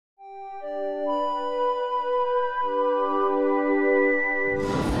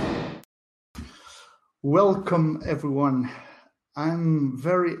Welcome, everyone. I'm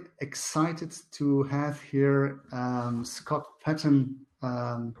very excited to have here Scott Patton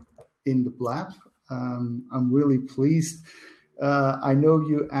in the Blab. I'm really pleased. I know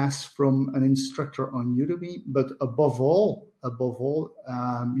you asked from an instructor on Udemy, but above all,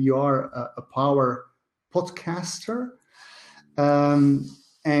 you are a power podcaster.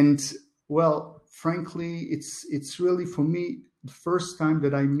 And well, frankly, it's really for me the first time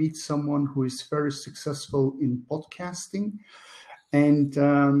that I meet someone who is very successful in podcasting. And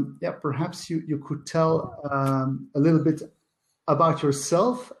perhaps you could tell a little bit about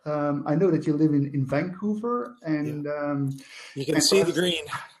yourself. I know that you live in Vancouver, and you can see the green.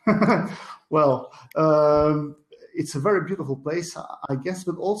 Well, it's a very beautiful place, I guess,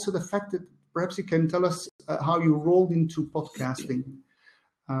 but also the fact that perhaps you can tell us how you rolled into podcasting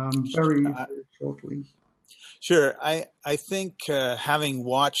very shortly. Sure. I think having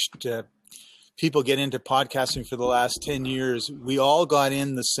watched people get into podcasting for the last 10 years, we all got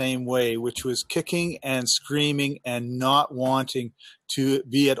in the same way, which was kicking and screaming and not wanting to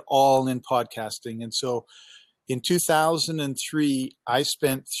be at all in podcasting. And so in 2003, I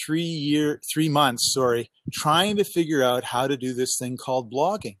spent 3 months, trying to figure out how to do this thing called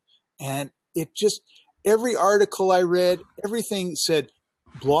blogging. And it just, every article I read, everything said,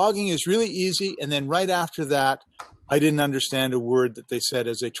 blogging is really easy. And then right after that, I didn't understand a word that they said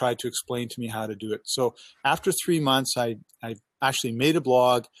as they tried to explain to me how to do it. So after 3 months, I actually made a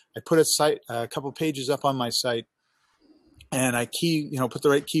blog. I put a couple pages up on my site, and I put the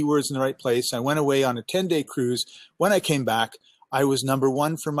right keywords in the right place. I went away on a 10-day cruise. When I came back, I was number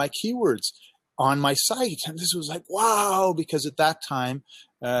one for my keywords on my site. And this was like, wow, because at that time,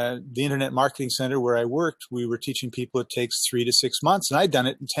 the Internet Marketing Center where I worked, we were teaching people it takes 3 to 6 months, and I'd done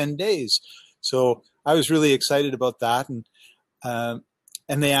it in 10 days. So I was really excited about that. And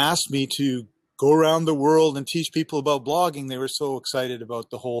they asked me to go around the world and teach people about blogging. They were so excited about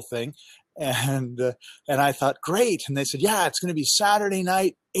the whole thing. And I thought, great. And they said, yeah, it's going to be Saturday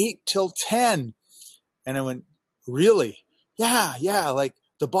night, 8 till 10. And I went, really? Yeah. Like,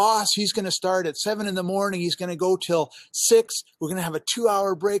 the boss, he's going to start at 7 in the morning. He's going to go till 6. We're going to have a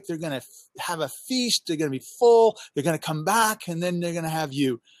 2-hour break. They're going to have a feast. They're going to be full. They're going to come back, and then they're going to have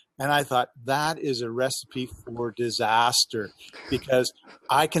you. And I thought, that is a recipe for disaster, because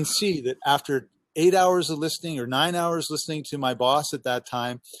I can see that after 8 hours of listening or 9 hours listening to my boss at that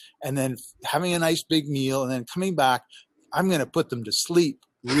time, and then having a nice big meal and then coming back, I'm going to put them to sleep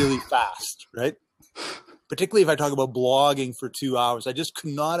really fast, right? Particularly if I talk about blogging for 2 hours. I just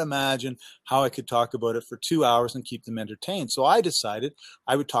could not imagine how I could talk about it for 2 hours and keep them entertained. So I decided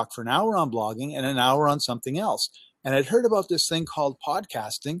I would talk for an hour on blogging and an hour on something else. And I'd heard about this thing called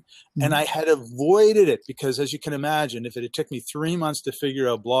podcasting, and I had avoided it because, as you can imagine, if it had took me 3 months to figure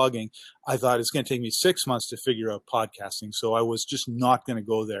out blogging, I thought it's going to take me 6 months to figure out podcasting. So I was just not going to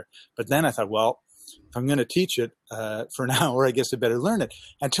go there. But then I thought, well, if I'm going to teach it for an hour, I guess I better learn it.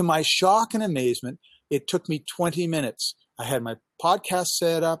 And to my shock and amazement, it took me 20 minutes. I had my podcast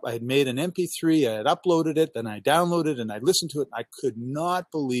set up. I had made an MP3. I had uploaded it. Then I downloaded it and I listened to it. I could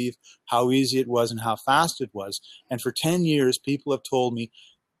not believe how easy it was and how fast it was. And for 10 years, people have told me,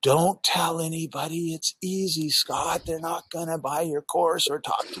 don't tell anybody it's easy, Scott. They're not going to buy your course or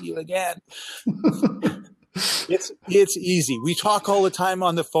talk to you again. It's easy. We talk all the time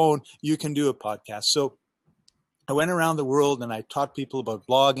on the phone. You can do a podcast. So I went around the world and I taught people about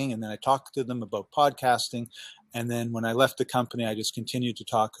blogging, and then I talked to them about podcasting. And then when I left the company, I just continued to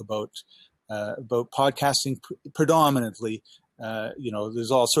talk about podcasting predominantly.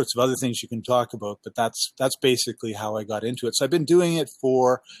 There's all sorts of other things you can talk about, but that's basically how I got into it. So I've been doing it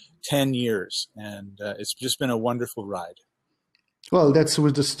for 10 years, and it's just been a wonderful ride. Well, that's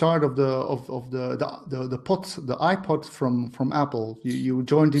with the start of the iPod from Apple. You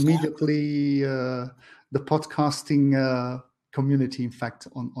joined immediately the podcasting community, in fact,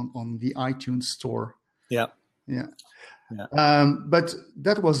 on the iTunes store. Yeah. But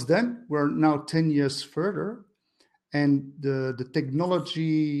that was then. We're now 10 years further, and the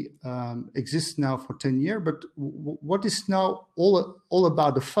technology exists now for 10 years. But what is now all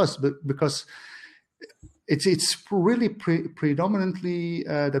about the fuss? Because it's really predominantly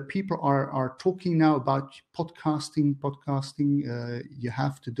that people are talking now about podcasting. You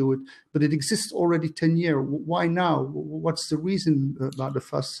have to do it, but it exists already 10 years. Why now? What's the reason about the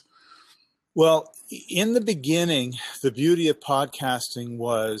fuss? Well, in the beginning, the beauty of podcasting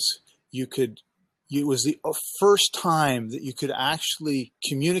was it was the first time that you could actually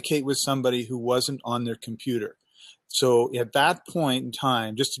communicate with somebody who wasn't on their computer. So at that point in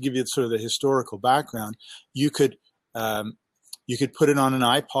time, just to give you sort of the historical background, you could You could put it on an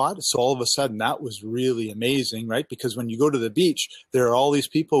iPod. So all of a sudden that was really amazing, right? Because when you go to the beach, there are all these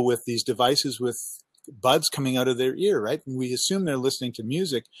people with these devices with buds coming out of their ear, right? And we assume they're listening to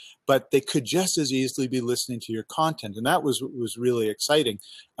music, but they could just as easily be listening to your content. And that was really exciting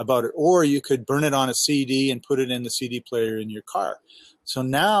about it. Or you could burn it on a CD and put it in the CD player in your car. So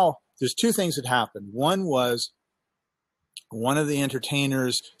now there's two things that happened. One was one of the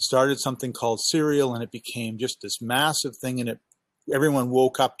entertainers started something called Serial, and it became just this massive thing, and everyone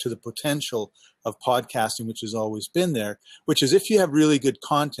woke up to the potential of podcasting, which has always been there, which is if you have really good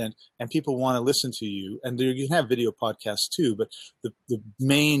content and people want to listen to you, and you can have video podcasts too, but the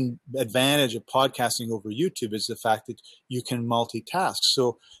main advantage of podcasting over YouTube is the fact that you can multitask.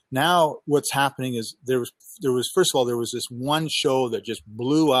 So now what's happening is there was first of all, there was this one show that just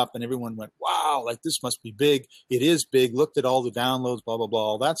blew up and everyone went, wow, like this must be big. It is big. Looked at all the downloads, blah, blah, blah,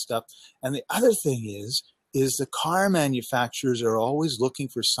 all that stuff. And the other thing is the car manufacturers are always looking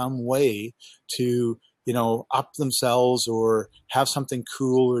for some way to, up themselves or have something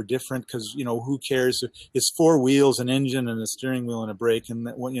cool or different because, who cares? It's four wheels, an engine and a steering wheel and a brake. And,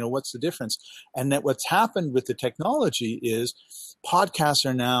 what's the difference? And that what's happened with the technology is podcasts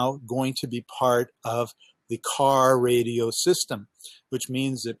are now going to be part of the car radio system, which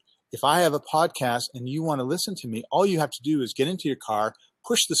means that if I have a podcast and you want to listen to me, all you have to do is get into your car,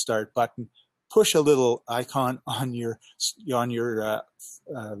 push the start button, push a little icon on your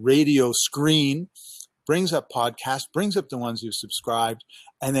radio screen, brings up podcast, brings up the ones you've subscribed,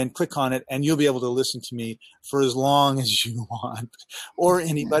 and then click on it, and you'll be able to listen to me for as long as you want, or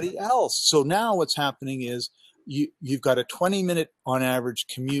anybody else. So now what's happening is you've got a 20-minute on average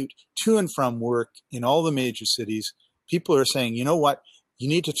commute to and from work in all the major cities. People are saying, you know what? You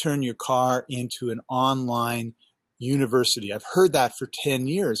need to turn your car into an online university. I've heard that for 10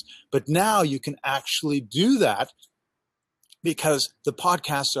 years, but now you can actually do that because the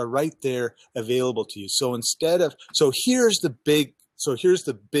podcasts are right there available to you. So here's the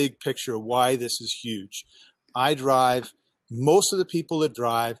big picture of why this is huge. I drive. Most of the people that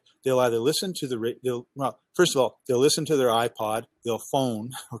drive, they'll either listen to first of all, they'll listen to their iPod, they'll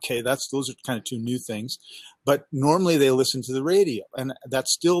phone. Okay, those are kind of two new things, but normally they listen to the radio, and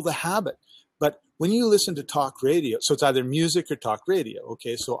that's still the habit. But when you listen to talk radio, so it's either music or talk radio.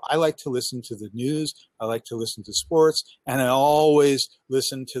 Okay, so I like to listen to the news, I like to listen to sports, and I always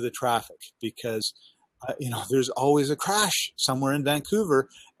listen to the traffic because there's always a crash somewhere in Vancouver,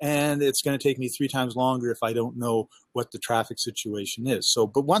 and it's going to take me 3 times longer if I don't know what the traffic situation is. So,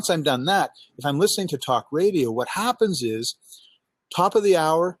 but once I'm done that, if I'm listening to talk radio, what happens is top of the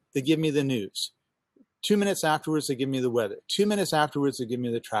hour, they give me the news. 2 minutes afterwards, they give me the weather. 2 minutes afterwards, they give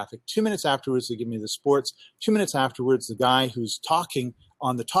me the traffic. 2 minutes afterwards, they give me the sports. 2 minutes afterwards, the guy who's talking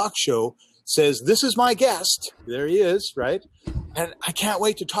on the talk show says, this is my guest. There he is, right? And I can't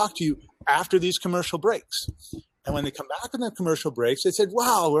wait to talk to you after these commercial breaks. And when they come back in the commercial breaks, they said,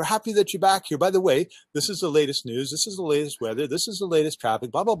 wow, we're happy that you're back here. By the way, this is the latest news. This is the latest weather. This is the latest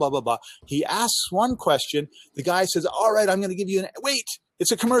traffic, blah, blah, blah, blah, blah. He asks one question. The guy says, all right, I'm going to give you wait,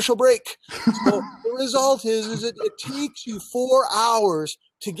 it's a commercial break. So the result is it takes you 4 hours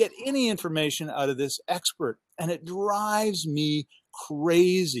to get any information out of this expert. And it drives me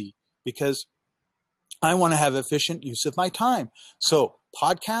crazy because I want to have efficient use of my time. So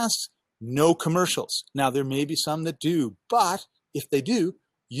podcasts, no commercials. Now, there may be some that do, but if they do,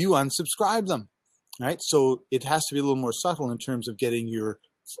 you unsubscribe them, right? So it has to be a little more subtle in terms of getting your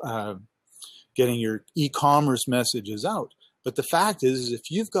e-commerce messages out. But the fact is if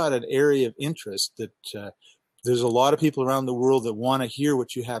you've got an area of interest that there's a lot of people around the world that want to hear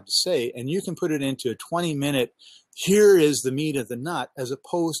what you have to say, and you can put it into a 20-minute, here is the meat of the nut, as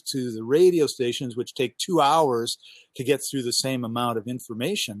opposed to the radio stations, which take 2 hours to get through the same amount of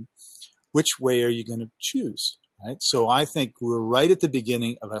information. Which way are you going to choose, right? So I think we're right at the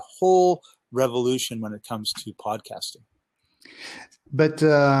beginning of a whole revolution when it comes to podcasting. But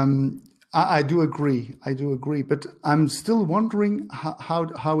I do agree. But I'm still wondering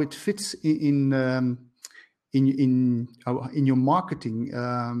how it fits in your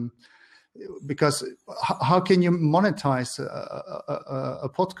marketing. Because how can you monetize a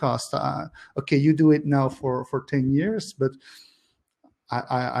podcast? Okay, you do it now for 10 years, but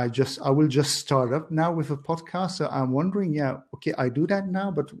I will just start up now with a podcast. So I'm wondering, okay, I do that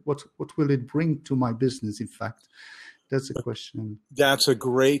now, but what will it bring to my business? In fact, that's a question. That's a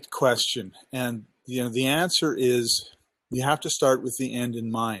great question, and the answer is you have to start with the end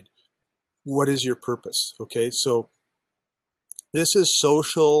in mind. What is your purpose? Okay, so this is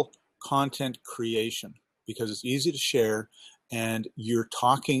social content creation because it's easy to share, and you're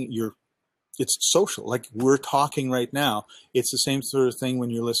it's social. Like we're talking right now. It's the same sort of thing when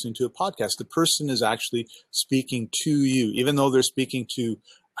you're listening to a podcast. The person is actually speaking to you, even though they're speaking to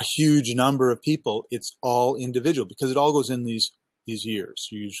a huge number of people. It's all individual because it all goes in these years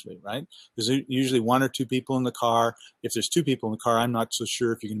usually, right? There's usually one or two people in the car. If there's two people in the car, I'm not so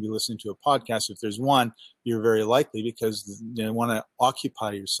sure if you're going to be listening to a podcast. If there's one, you're very likely because you want to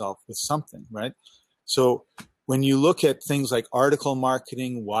occupy yourself with something, right? So when you look at things like article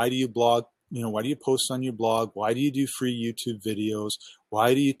marketing, why do you blog? Why do you post on your blog? Why do you do free YouTube videos?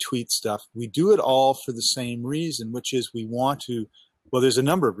 Why do you tweet stuff? We do it all for the same reason, which is we want to, well, there's a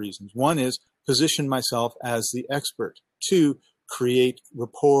number of reasons. One is position myself as the expert. Two, create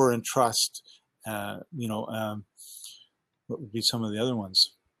rapport and trust. What would be some of the other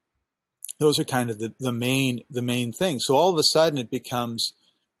ones? Those are kind of the main thing. So all of a sudden it becomes,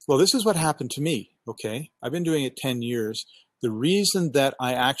 well, this is what happened to me. Okay. I've been doing it 10 years. The reason that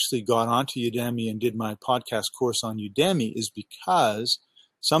I actually got onto Udemy and did my podcast course on Udemy is because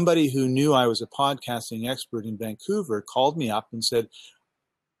somebody who knew I was a podcasting expert in Vancouver called me up and said,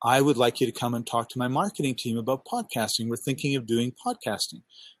 I would like you to come and talk to my marketing team about podcasting. We're thinking of doing podcasting.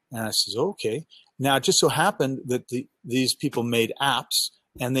 And I says, okay. Now, it just so happened that these people made apps,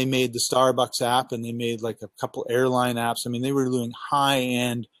 and they made the Starbucks app, and they made like a couple airline apps. I mean, they were doing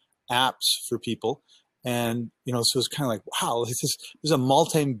high-end apps for people. And, so it's kind of like, wow, this is a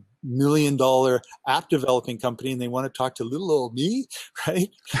multi-million-dollar app developing company, and they want to talk to little old me,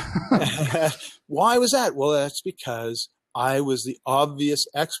 right? Why was that? Well, that's because I was the obvious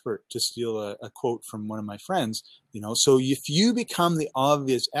expert, to steal a quote from one of my friends. So if you become the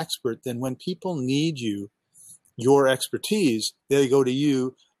obvious expert, then when people need your expertise, they go to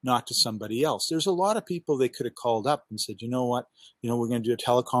you, not to somebody else. There's a lot of people they could have called up and said, you know what, we're going to do a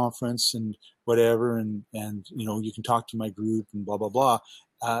teleconference and whatever, and you can talk to my group and blah, blah, blah.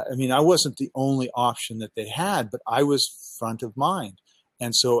 I wasn't the only option that they had, but I was front of mind.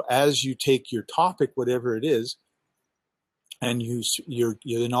 And so as you take your topic, whatever it is, and your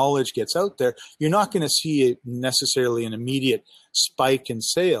knowledge gets out there, you're not going to see necessarily an immediate spike in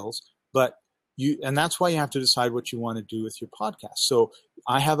sales, but and that's why you have to decide what you want to do with your podcast. So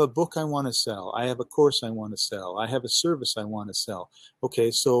I have a book I want to sell. I have a course I want to sell. I have a service I want to sell. Okay,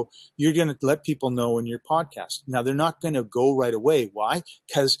 so you're going to let people know in your podcast. Now, they're not going to go right away. Why?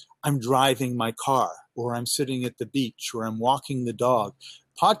 Because I'm driving my car, or I'm sitting at the beach, or I'm walking the dog.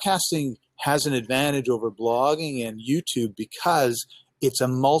 Podcasting has an advantage over blogging and YouTube because it's a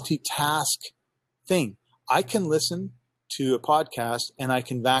multitask thing. I can listen to a podcast and I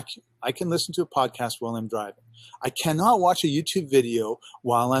can vacuum. I can listen to a podcast while I'm driving. I cannot watch a YouTube video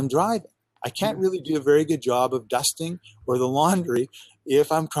while I'm driving. I can't really do a very good job of dusting or the laundry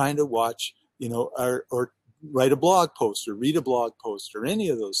if I'm trying to watch, or write a blog post or read a blog post or any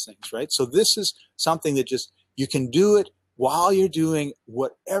of those things, right? So this is something that you can do it while you're doing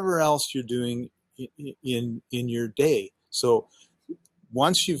whatever else you're doing in your day. So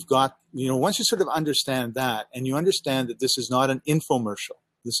once you've got, once you sort of understand that, and you understand that this is not an infomercial,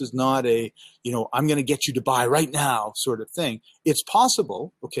 this is not a, I'm going to get you to buy right now sort of thing. It's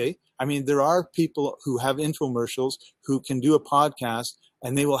possible, okay? There are people who have infomercials who can do a podcast,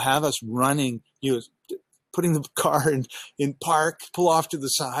 and they will have us running, putting the car in park, pull off to the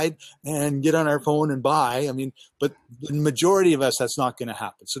side, and get on our phone and buy. But the majority of us, that's not going to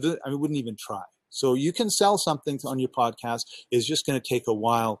happen. So we wouldn't even try. So you can sell something on your podcast. It's just going to take a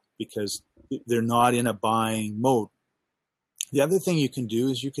while because they're not in a buying mode. The other thing you can do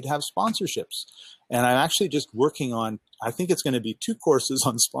is you could have sponsorships. And I'm actually just working on, I think it's going to be 2 courses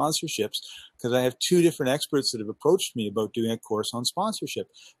on sponsorships, because I have 2 different experts that have approached me about doing a course on sponsorship.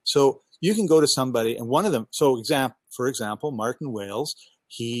 So you can go to somebody, and one of them, for example, Martin Wales,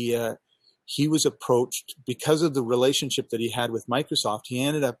 he was approached because of the relationship that he had with Microsoft. He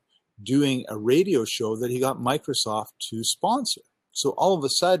ended up doing a radio show that he got Microsoft to sponsor. So all of a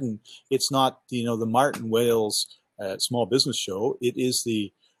sudden, it's not, the Martin Wales small business show. It is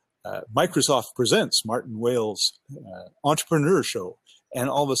the Microsoft Presents Martin Wales Entrepreneur Show. And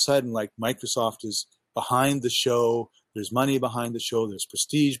all of a sudden, like, Microsoft is behind the show. There's money behind the show. There's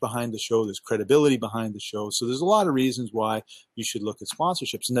prestige behind the show. There's credibility behind the show. So there's a lot of reasons why you should look at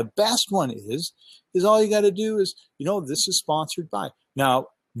sponsorships. And the best one is all you got to do is, this is sponsored by. Now,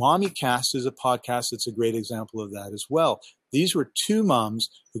 MommyCast is a podcast that's a great example of that as well. These were 2 moms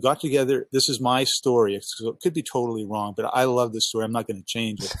who got together. This is my story. It could be totally wrong, but I love this story. I'm not going to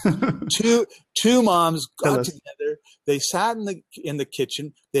change it. two moms got together. They sat in the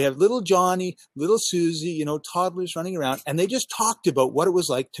kitchen. They have little Johnny, little Susie, toddlers running around, and they just talked about what it was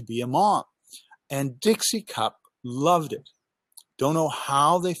like to be a mom. And Dixie Cup loved it. Don't know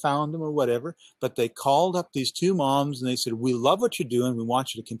how they found them or whatever, but they called up these two moms and they said, we love what you're doing. We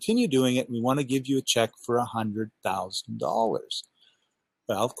want you to continue doing it. And we want to give you a check for $100,000.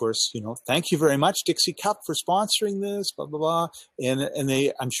 Well, of course, thank you very much, Dixie Cup, for sponsoring this, blah, blah, blah. And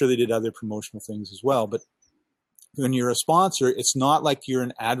I'm sure they did other promotional things as well. But when you're a sponsor, it's not like you're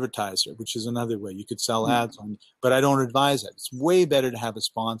an advertiser, which is another way you could sell ads on, but I don't advise that. It's way better to have a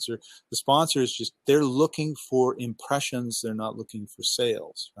sponsor. The sponsor is just, they're looking for impressions. They're not looking for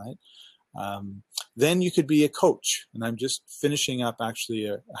sales, right? Then you could be a coach. And I'm just finishing up actually.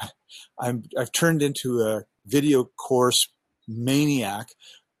 I've turned into a video course maniac,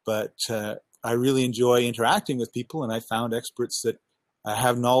 but I really enjoy interacting with people, and I found experts that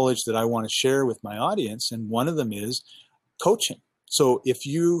have knowledge that I want to share with my audience, and one of them is coaching. So if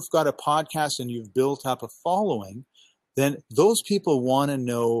you've got a podcast and you've built up a following, then those people want to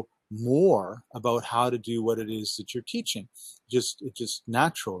know more about how to do what it is that you're teaching. It's just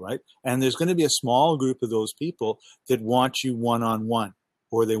natural, right? And there's going to be a small group of those people that want you one-on-one,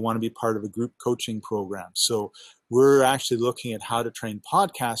 or they want to be part of a group coaching program. So we're actually looking at how to train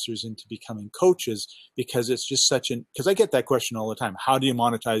podcasters into becoming coaches, because it's just because I get that question all the time. How do you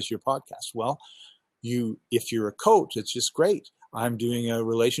monetize your podcast? Well, if you're a coach, it's just great. I'm doing a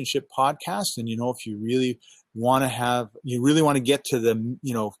relationship podcast, and if you really want to get to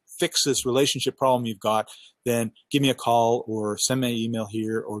the, fix this relationship problem you've got, then give me a call or send me an email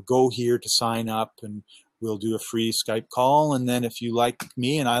here, or go here to sign up, and we'll do a free Skype call. And then if you like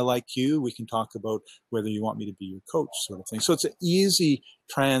me and I like you, we can talk about whether you want me to be your coach, sort of thing. So it's an easy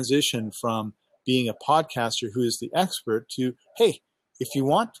transition from being a podcaster who is the expert to, hey, if you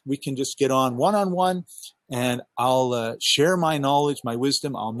want, we can just get on one-on-one, and I'll share my knowledge, my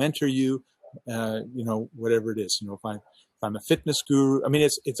wisdom. I'll mentor you, whatever it is. If I'm a fitness guru, I mean,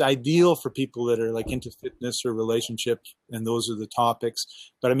 it's ideal for people that are like into fitness or relationships, and those are the topics.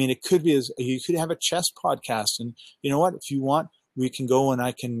 But I mean, it could be you could have a chess podcast, and you know what? If you want, we can go and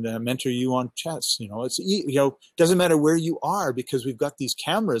I can mentor you on chess. Doesn't matter where you are, because we've got these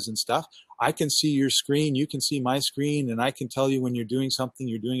cameras and stuff. I can see your screen, you can see my screen, and I can tell you when you're doing something,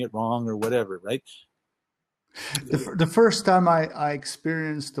 you're doing it wrong or whatever, right? The first time I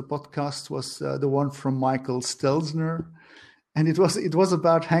experienced the podcast was the one from Michael Stelzner. And it was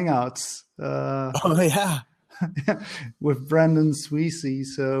about Hangouts. Oh yeah, with Brandon Sweezy.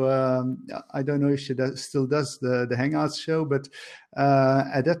 So I don't know if she still does the Hangouts show, but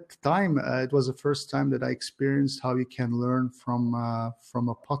at that time it was the first time that I experienced how you can learn from a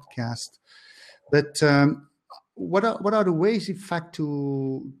podcast. But what are the ways, in fact,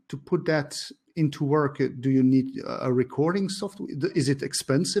 to put that into work? Do you need a recording software? Is it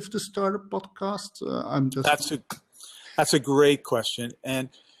expensive to start a podcast? That's a great question. And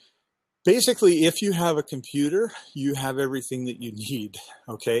basically, if you have a computer, you have everything that you need,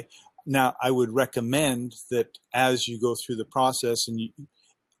 okay? Now, I would recommend that as you go through the process, and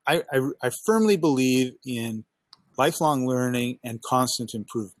I firmly believe in lifelong learning and constant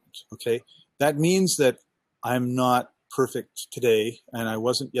improvement, okay? That means that I'm not perfect today, and I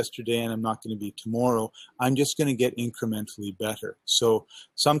wasn't yesterday, and I'm not going to be tomorrow. I'm just going to get incrementally better. So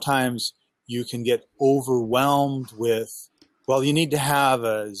sometimes you can get overwhelmed with, well, you need to have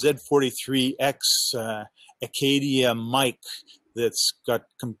a Z43X Acadia mic that's got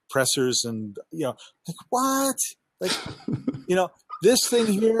compressors, and like what? Like, this thing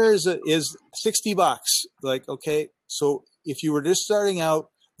here is $60. Like, okay, so if you were just starting out,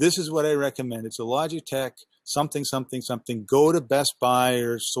 this is what I recommend. It's a Logitech something. Go to Best Buy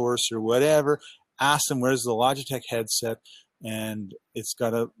or Source or whatever. Ask them, where's the Logitech headset? And it's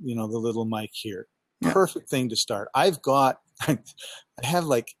got the little mic here. Yeah. Perfect thing to start. I have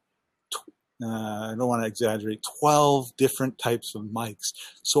like, I don't want to exaggerate, 12 different types of mics.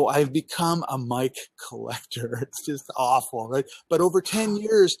 So I've become a mic collector. It's just awful, right? But over 10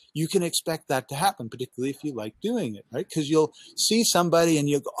 years, you can expect that to happen, particularly if you like doing it, right? Because you'll see somebody and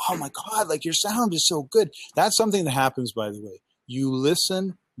you'll go, oh my God, like your sound is so good. That's something that happens, by the way. You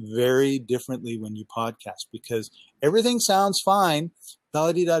listen very differently when you podcast, because everything sounds fine,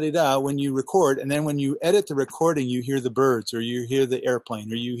 da-di-da-di-da, when you record, and then when you edit the recording, you hear the birds, or you hear the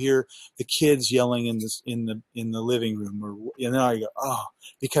airplane, or you hear the kids yelling in the living room, or you go, oh,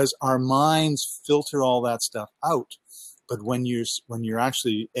 because our minds filter all that stuff out. But when you're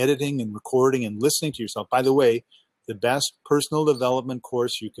actually editing and recording and listening to yourself, by the way, the best personal development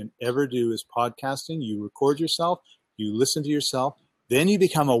course you can ever do is podcasting. You record yourself, you listen to yourself, then you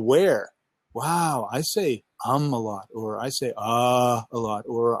become aware. Wow, I say a lot, or I say a lot,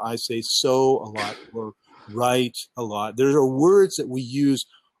 or I say so a lot, or right a lot. There are words that we use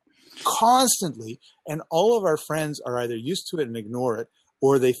constantly, and all of our friends are either used to it and ignore it,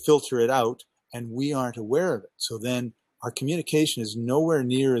 or they filter it out, and we aren't aware of it. So then our communication is nowhere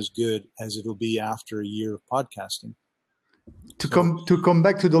near as good as it'll be after a year of podcasting. To come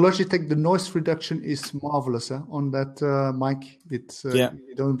back to the Logitech, the noise reduction is marvelous on that mic. It's you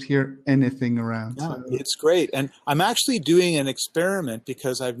don't hear anything around. Yeah, it's great. And I'm actually doing an experiment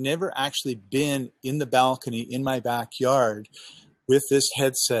because I've never actually been in the balcony in my backyard with this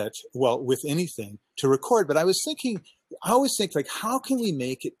headset, well, with anything to record. But I always think, like, how can we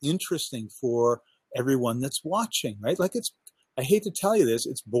make it interesting for everyone that's watching, right? Like, I hate to tell you this,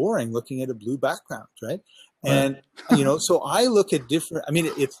 it's boring looking at a blue background, right? And, so I look at different, I mean,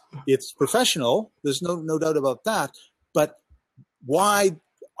 it's professional. There's no doubt about that. But why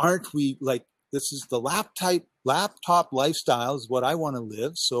aren't we, like, this is the laptop lifestyle is what I want to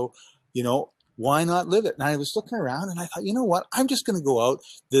live. So, why not live it? And I was looking around and I thought, you know what? I'm just going to go out.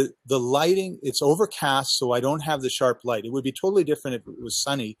 The lighting, it's overcast, so I don't have the sharp light. It would be totally different if it was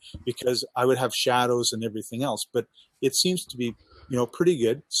sunny because I would have shadows and everything else. But it seems to be, pretty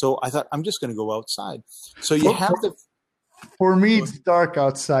good. So I thought, I'm just going to go outside. So you have the... For me, it's dark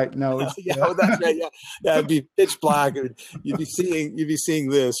outside now. Yeah, that's right. Yeah, it'd be pitch black. You'd be seeing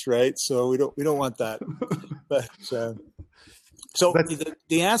this, right? So we don't want that. But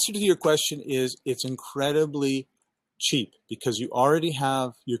the answer to your question is it's incredibly cheap because you already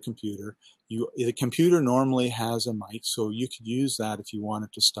have your computer. The computer normally has a mic, so you could use that if you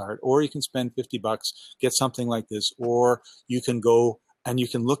wanted to start, or you can spend $50, get something like this, or you can go and you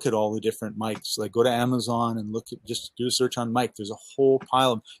can look at all the different mics. Like, go to Amazon and just do a search on mic. There's a whole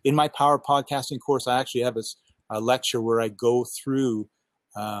pile of. In my Power Podcasting course, I actually have a lecture where I go through,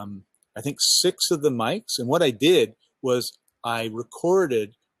 I think 6 of the mics, and what I did was I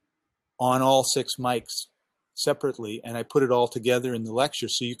recorded on all 6 mics separately, and I put it all together in the lecture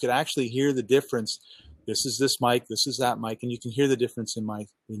so you could actually hear the difference. This is this mic, this is that mic, and you can hear the difference in my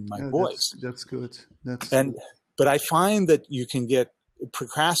voice. That's good. But I find that you can get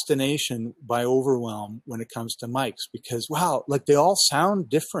procrastination by overwhelm when it comes to mics because, wow, like, they all sound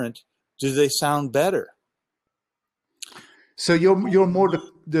different. Do they sound better? So you're more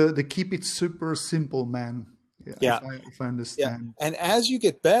the keep it super simple man. Yeah. If I understand. Yeah. And as you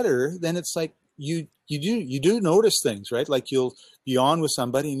get better, then it's like you do notice things, right? Like, you'll be on with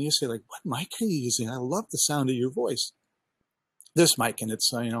somebody and you say, like, what mic are you using? I love the sound of your voice. This mic and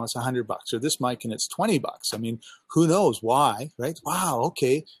it's it's $100, or this mic and it's $20. I mean, who knows why, right? Wow.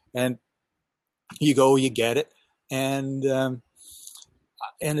 Okay. And you go, you get it. And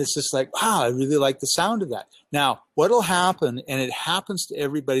it's just like, wow, I really like the sound of that. Now, what'll happen, and it happens to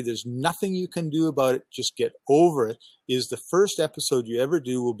everybody, there's nothing you can do about it, just get over it, is the first episode you ever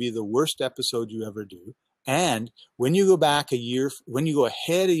do will be the worst episode you ever do. And when you go back when you go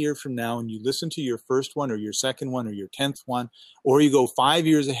ahead a year from now and you listen to your first one or your second one or your 10th one, or you go 5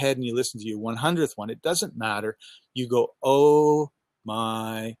 years ahead and you listen to your 100th one, it doesn't matter. You go, oh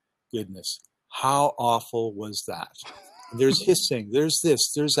my goodness, how awful was that? There's hissing, there's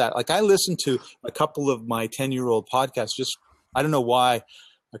this, there's that. Like, I listened to a couple of my 10-year-old podcasts, just, I don't know why,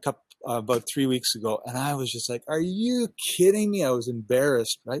 about 3 weeks ago. And I was just like, are you kidding me? I was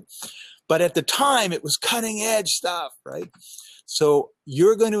embarrassed, right? But at the time, it was cutting edge stuff, right? So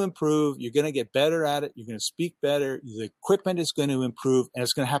you're going to improve. You're going to get better at it. You're going to speak better. The equipment is going to improve. And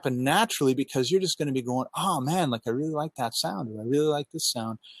it's going to happen naturally because you're just going to be going, oh, man, like, I really like that sound, or I really like this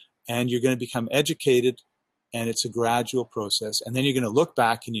sound. And you're going to become educated. And it's a gradual process. And then you're going to look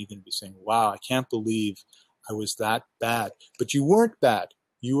back and you're going to be saying, wow, I can't believe I was that bad. But you weren't bad.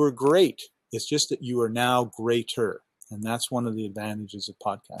 You were great. It's just that you are now greater. And that's one of the advantages of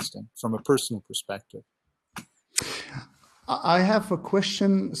podcasting from a personal perspective. I have a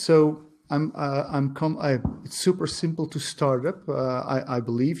question. So it's super simple to start up. I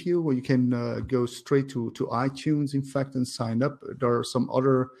believe you. Well, you can go straight to iTunes, in fact, and sign up. There are some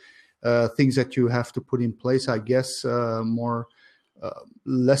other things that you have to put in place, I guess,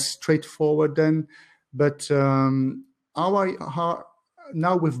 less straightforward then. But how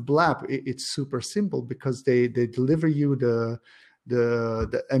now with Blab, it's super simple because they deliver you the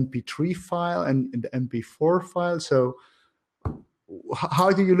MP3 file and the MP4 file. So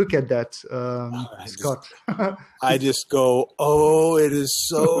how do you look at that, Scott? I just go, oh, it is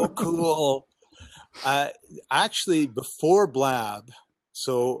so cool. Actually, before Blab,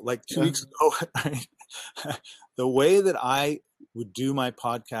 so like 2 weeks ago, the way that I would do my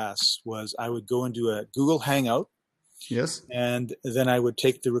podcasts was I would go and do a Google Hangout. Yes. And then I would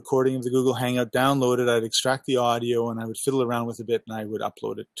take the recording of the Google Hangout, download it, I'd extract the audio, and I would fiddle around with a bit, and I would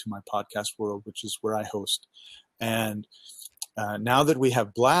upload it to my podcast world, which is where I host. And Now that we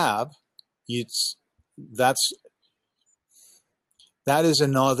have Blab, that is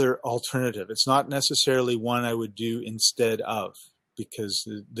another alternative. It's not necessarily one I would do instead of, because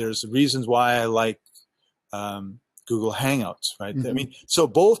there's reasons why I like Google Hangouts, right? Mm-hmm. I mean, so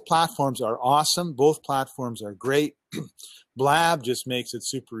both platforms are awesome. Both platforms are great. Blab just makes it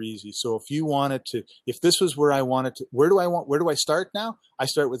super easy. So if this was where I wanted to, where do I start now? I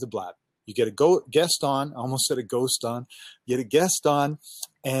start with the Blab. You get a guest on, I almost said a ghost on, you get a guest on,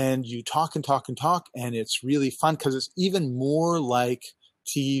 and you talk and talk and talk, and it's really fun because it's even more like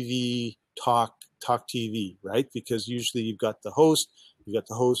TV talk TV, right? Because usually you've got the host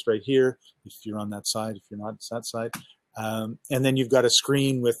right here, if you're on that side, if you're not, it's that side. And then you've got a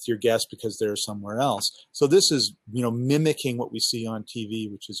screen with your guest because they're somewhere else. So this is, mimicking what we see on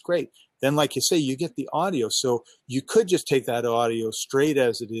TV, which is great. Then, like you say, you get the audio. So you could just take that audio straight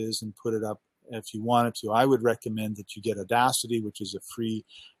as it is and put it up if you wanted to. I would recommend that you get Audacity, which is a free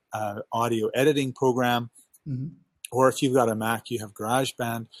audio editing program. Mm-hmm. Or if you've got a Mac, you have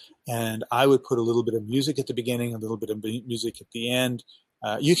GarageBand. And I would put a little bit of music at the beginning, a little bit of music at the end.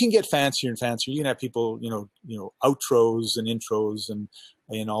 You can get fancier and fancier. You can have people, outros and intros and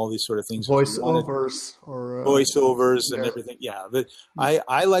all these sort of things. Voiceovers and everything. Yeah. But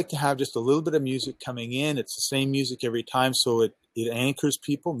I like to have just a little bit of music coming in. It's the same music every time. So it anchors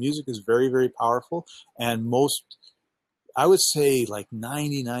people. Music is very, very powerful. And I would say like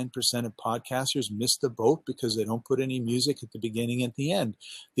 99% of podcasters miss the boat because they don't put any music at the beginning and at the end.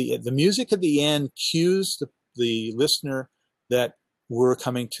 The music at the end cues the listener that we're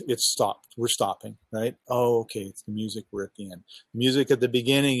stopping, right? Oh, okay, it's the music, we're at the end. The music at the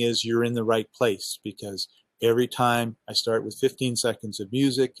beginning is you're in the right place, because every time I start with 15 seconds of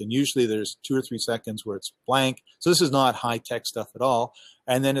music, and usually there's 2 or 3 seconds where it's blank. So this is not high-tech stuff at all.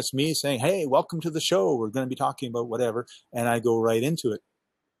 And then it's me saying, hey, welcome to the show. We're going to be talking about whatever. And I go right into it.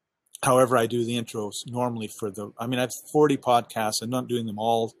 However, I do the intros normally I have 40 podcasts. I'm not doing them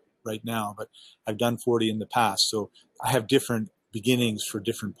all right now, but I've done 40 in the past. So I have different beginnings for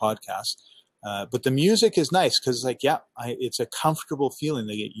different podcasts. But the music is nice because it's a comfortable feeling.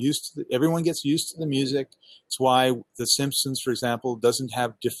 They get used to everyone gets used to the music. It's why The Simpsons, for example, doesn't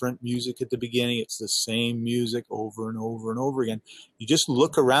have different music at the beginning. It's the same music over and over and over again. You just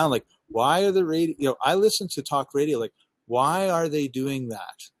look around like, why are the radio, I listen to talk radio, like, why are they doing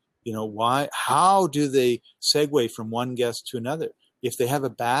that? How do they segue from one guest to another? If they have a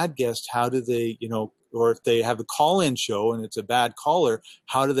bad guest, how do they, or if they have a call-in show and it's a bad caller,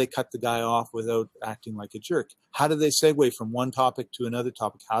 how do they cut the guy off without acting like a jerk? How do they segue from one topic to another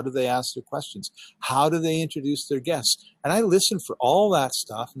topic? How do they ask their questions? How do they introduce their guests? And I listen for all that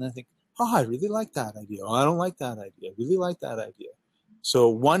stuff, and I think, oh, I really like that idea. Oh, I don't like that idea. I really like that idea. So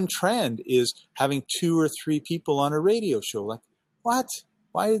one trend is having 2 or 3 people on a radio show. Like, what?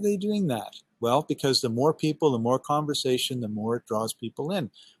 Why are they doing that? Well, because the more people, the more conversation, the more it draws people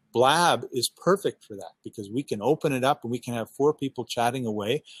in. Blab is perfect for that because we can open it up and we can have 4 people chatting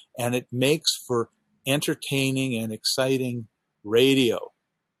away, and it makes for entertaining and exciting radio.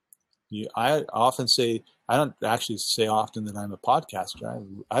 I often say, I don't actually say often that I'm a podcaster.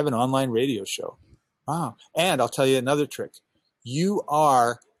 I have an online radio show. Wow. And I'll tell you another trick. You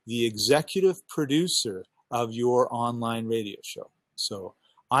are the executive producer of your online radio show. So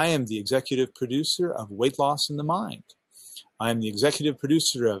I am the executive producer of Weight Loss in the Mind. I'm the executive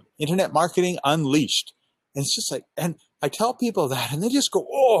producer of Internet Marketing Unleashed. And it's just like, and I tell people that and they just go,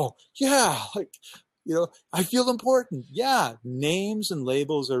 oh, yeah, I feel important. Yeah, names and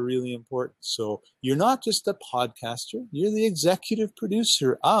labels are really important. So you're not just a podcaster, you're the executive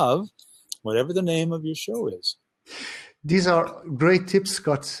producer of whatever the name of your show is. These are great tips,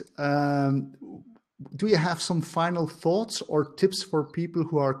 Scott. Do you have some final thoughts or tips for people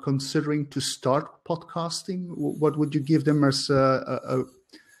who are considering to start podcasting? What would you give them as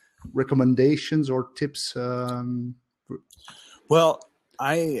recommendations or tips? Well,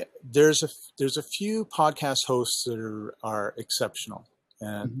 there's a few podcast hosts that are exceptional,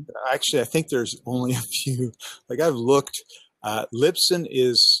 and actually, I think there's only a few. Like I've looked. Libsyn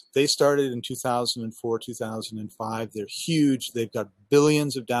they started in 2004, 2005. They're huge. They've got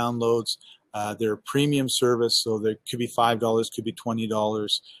billions of downloads. They're a premium service, so there could be $5, could be $20,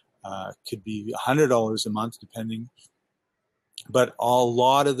 could be $100 a month, depending. But a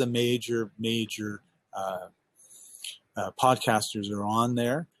lot of the major podcasters are on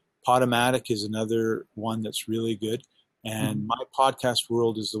there. Podomatic is another one that's really good. And My Podcast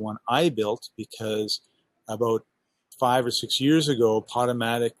World is the one I built because about 5 or 6 years ago,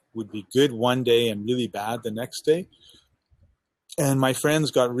 Podomatic would be good one day and really bad the next day. And my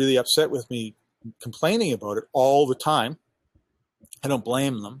friends got really upset with me complaining about it all the time. I don't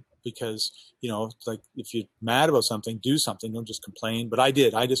blame them because, it's like if you're mad about something, do something. Don't just complain. But I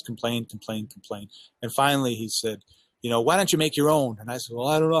did. I just complained. And finally he said, why don't you make your own? And I said, well,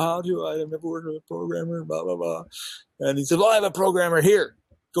 I don't know how to. I've never worked with a programmer, blah, blah, blah. And he said, well, I have a programmer here.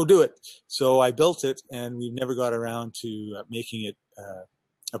 Go do it. So I built it, and we've never got around to making it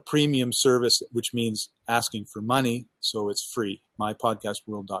a premium service, which means asking for money. So it's free,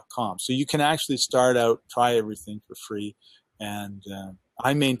 mypodcastworld.com. So you can actually start out, try everything for free. And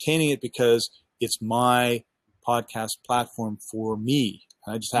I'm maintaining it because it's my podcast platform for me.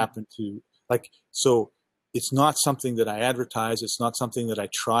 And I just happen to so it's not something that I advertise. It's not something that I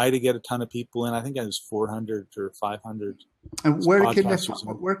try to get a ton of people in. I think I was 400 or 500. And where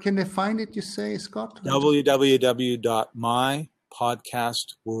can they find it, you say, Scott?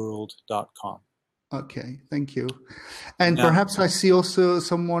 www.mypodcastworld.com. Okay, thank you. And perhaps I see also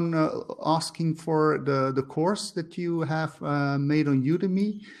someone asking for the course that you have made on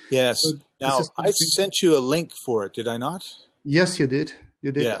Udemy. Yes. So now, I sent you a link for it, did I not? Yes, you did.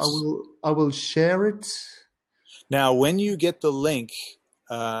 You did. Yes. I will share it. Now, when you get the link,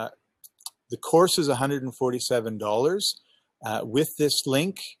 the course is $147. With this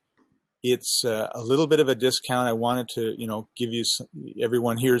link, it's a little bit of a discount. I wanted to, give you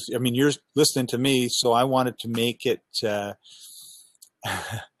everyone here's. I mean, you're listening to me, so I wanted to make it.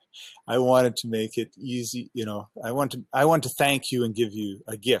 I wanted to make it easy. I want to thank you and give you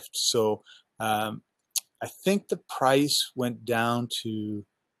a gift. So I think the price went down to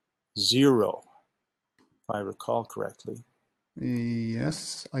 $0, if I recall correctly.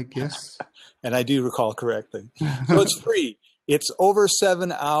 Yes, I guess. And I do recall correctly. So it's free. It's over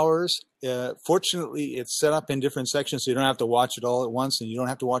 7 hours. Fortunately, it's set up in different sections, so you don't have to watch it all at once, and you don't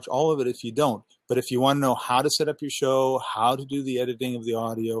have to watch all of it if you don't. But if you want to know how to set up your show, how to do the editing of the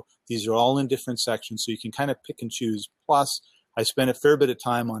audio, these are all in different sections, so you can kind of pick and choose. Plus, I spent a fair bit of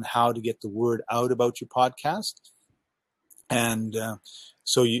time on how to get the word out about your podcast. And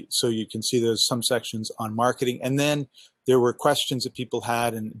so you can see there's some sections on marketing. And then there were questions that people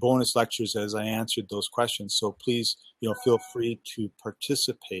had and bonus lectures as I answered those questions. So please, feel free to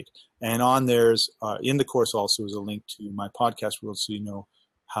participate. And on there's in the course also is a link to My Podcast World, so you know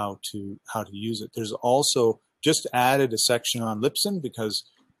how to use it. There's also just added a section on Libsyn because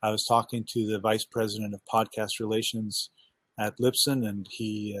I was talking to the vice president of podcast relations at Libsyn, and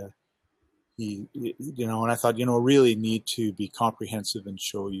he and I thought, really need to be comprehensive and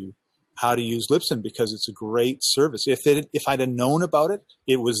show you how to use Libsyn because it's a great service. If I'd have known about it,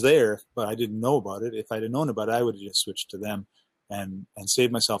 it was there, but I didn't know about it. If I'd have known about it, I would have just switched to them and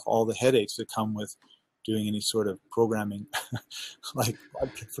saved myself all the headaches that come with doing any sort of programming like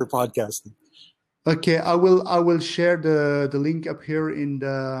for podcasting. Okay, I will share the link up here in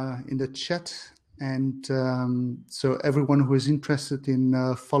the chat. And so everyone who is interested in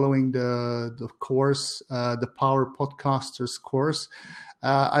following the course, the Power Podcasters course,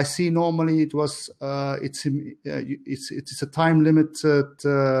 I see normally it was it's a time limited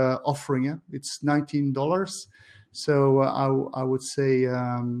offering. Yeah? It's $19. So I would say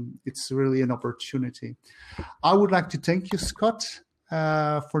it's really an opportunity. I would like to thank you, Scott,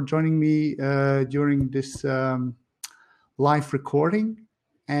 for joining me during this live recording.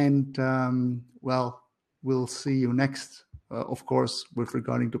 And we'll see you next, of course, with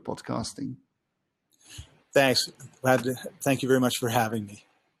regarding to podcasting. Thanks. Thank you very much for having me.